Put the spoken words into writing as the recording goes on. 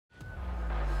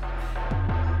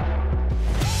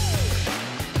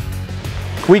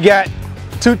We got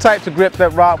two types of grip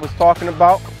that Rob was talking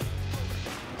about.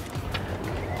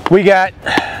 We got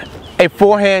a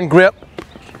forehand grip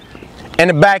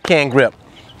and a backhand grip.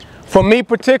 For me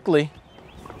particularly,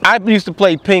 I used to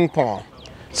play ping pong.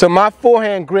 So my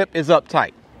forehand grip is up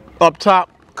tight, up top,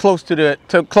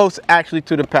 close actually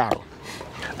to the paddle.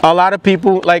 A lot of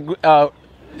people, like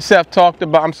Seth talked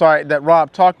about, that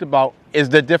Rob talked about, is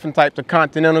the different types of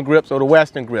continental grips or the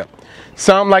western grip.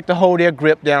 Some like to hold their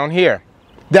grip down here.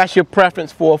 That's your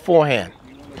preference for a forehand.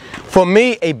 For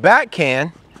me, a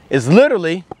backhand is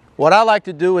literally, what I like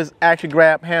to do is actually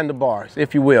grab handlebars,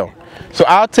 if you will. So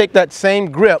I'll take that same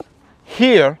grip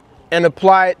here and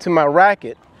apply it to my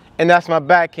racket, and that's my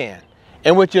backhand.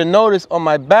 And what you'll notice on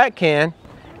my backhand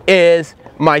is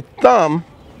my thumb,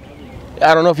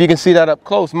 I don't know if you can see that up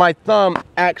close, my thumb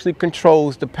actually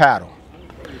controls the paddle.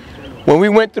 When we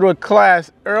went through a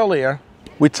class earlier,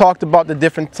 we talked about the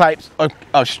different types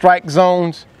of strike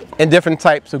zones and different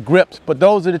types of grips, but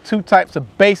those are the two types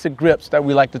of basic grips that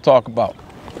we like to talk about.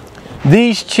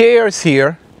 These chairs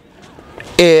here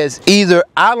is either,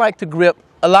 I like to grip,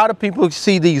 a lot of people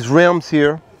see these rims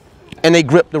here and they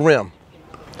grip the rim.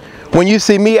 When you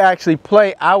see me actually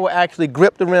play, I will actually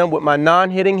grip the rim with my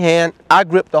non-hitting hand. I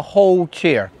grip the whole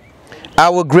chair. I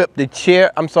will grip the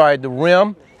the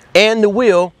rim and the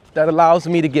wheel. That allows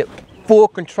me to get full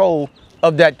control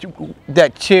of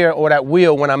that chair or that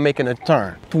wheel when I'm making a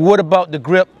turn. What about the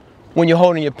grip when you're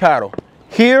holding your paddle?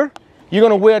 Here, you're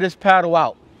gonna wear this paddle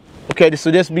out. Okay,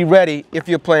 so this be ready if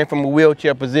you're playing from a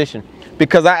wheelchair position,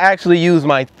 because I actually use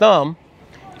my thumb,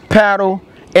 paddle,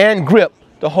 and grip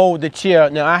to hold the chair.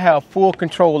 Now I have full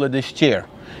control of this chair,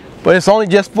 but it's only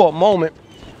just for a moment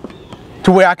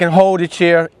to where I can hold the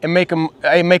chair and make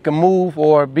a move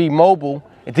or be mobile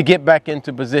and to get back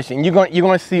into position. You're going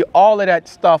to see all of that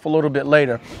stuff a little bit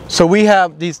later. So we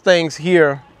have these things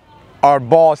here are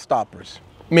ball stoppers,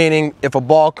 meaning if a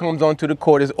ball comes onto the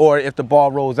court or if the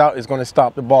ball rolls out, it's going to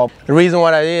stop the ball. The reason why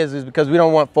that is because we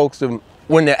don't want folks to,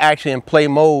 when they're actually in play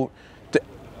mode, to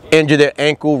injure their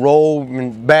ankle, roll,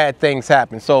 and bad things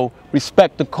happen. So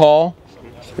respect the call,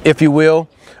 if you will.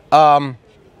 And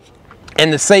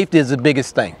the safety is the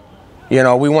biggest thing. You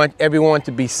know, we want everyone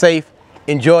to be safe,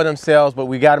 enjoy themselves, but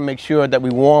we got to make sure that we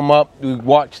warm up, we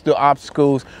watch the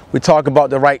obstacles, we talk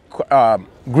about the right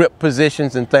grip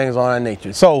positions and things on that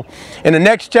nature. So in the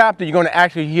next chapter, you're going to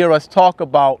actually hear us talk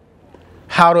about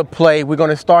how to play. We're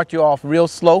going to start you off real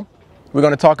slow. We're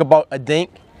going to talk about a dink.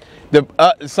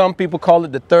 Some people call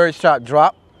it the third shot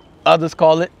drop. Others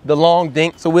call it the long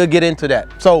dink. So we'll get into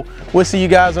that. So we'll see you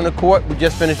guys on the court. We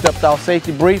just finished up our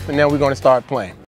safety brief, and now we're going to start playing.